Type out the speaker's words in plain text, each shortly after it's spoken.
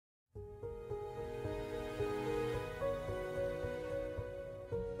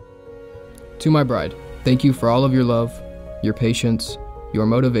To my bride, thank you for all of your love, your patience, your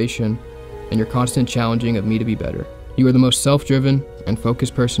motivation, and your constant challenging of me to be better. You are the most self-driven and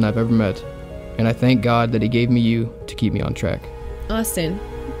focused person I've ever met, and I thank God that He gave me you to keep me on track. Austin,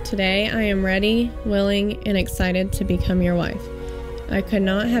 today I am ready, willing, and excited to become your wife. I could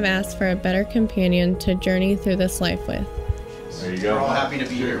not have asked for a better companion to journey through this life with. There you go. We're all happy to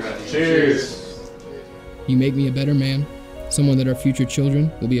be here. Cheers. You make me a better man, someone that our future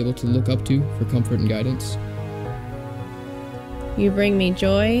children will be able to look up to for comfort and guidance. You bring me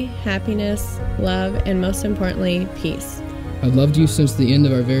joy, happiness, love, and most importantly, peace. I've loved you since the end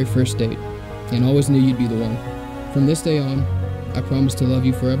of our very first date, and always knew you'd be the one. From this day on, I promise to love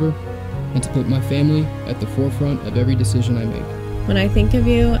you forever, and to put my family at the forefront of every decision I make. When I think of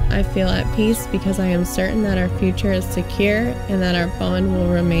you, I feel at peace because I am certain that our future is secure and that our bond will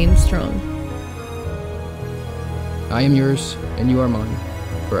remain strong. I am yours, and you are mine,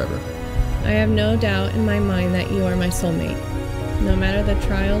 forever. I have no doubt in my mind that you are my soulmate. No matter the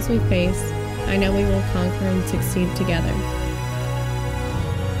trials we face, I know we will conquer and succeed together.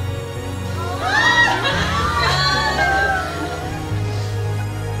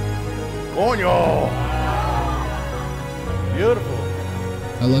 Coño! Beautiful.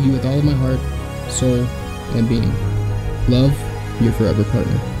 I love you with all of my heart, soul, and being. Love, your forever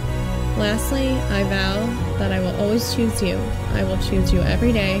partner. Lastly, I vow that I will always choose you. I will choose you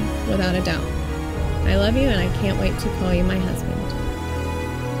every day, without a doubt. I love you and I can't wait to call you my husband.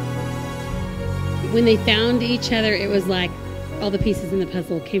 When they found each other, it was like all the pieces in the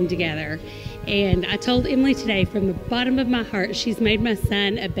puzzle came together. And I told Emily today, from the bottom of my heart, she's made my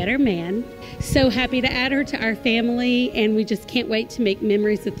son a better man. So happy to add her to our family, and we just can't wait to make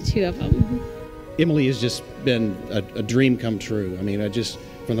memories with the two of them. Emily has just been a dream come true. I mean,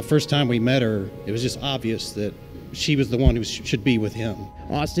 from the first time we met her, it was just obvious that she was the one who should be with him.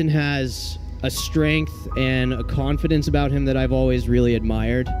 Austin has a strength and a confidence about him that I've always really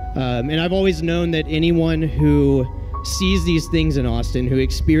admired. And I've always known that anyone who sees these things in Austin, who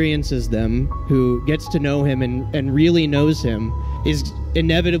experiences them, who gets to know him and really knows him, is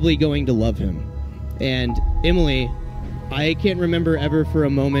inevitably going to love him. And Emily, I can't remember ever for a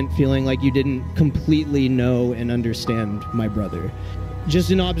moment feeling like you didn't completely know and understand my brother.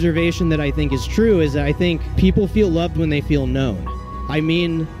 Just an observation that I think is true is that I think people feel loved when they feel known. I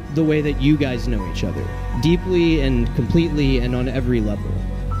mean the way that you guys know each other, deeply and completely and on every level.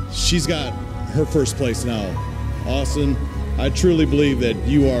 She's got her first place now. Austin, I truly believe that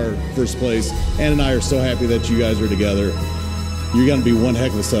you are first place. Ann and I are so happy that you guys are together. You're going to be one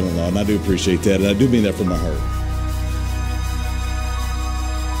heck of a son-in-law, and I do appreciate that, and I do mean that from my heart.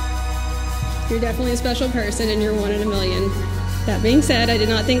 You're definitely a special person, and you're one in a million. That being said, I did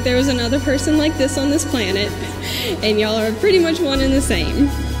not think there was another person like this on this planet, and y'all are pretty much one and the same.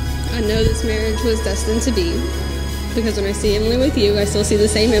 I know this marriage was destined to be, because when I see Emily with you, I still see the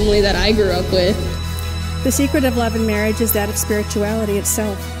same Emily that I grew up with. The secret of love and marriage is that of spirituality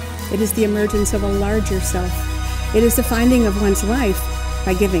itself. It is the emergence of a larger self. It is the finding of one's life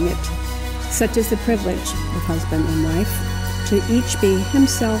by giving it. Such is the privilege of husband and wife, to each be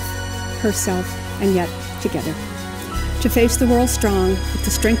himself, herself, and yet together. To face the world strong with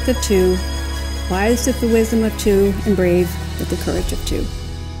the strength of two, wise with the wisdom of two, and brave with the courage of two.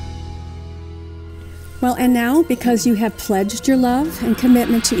 Well, and now, because you have pledged your love and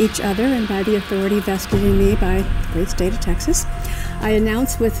commitment to each other and by the authority vested in me by the great state of Texas, I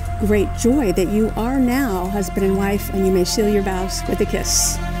announce with great joy that you are now husband and wife, and you may seal your vows with a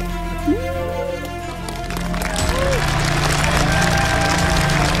kiss.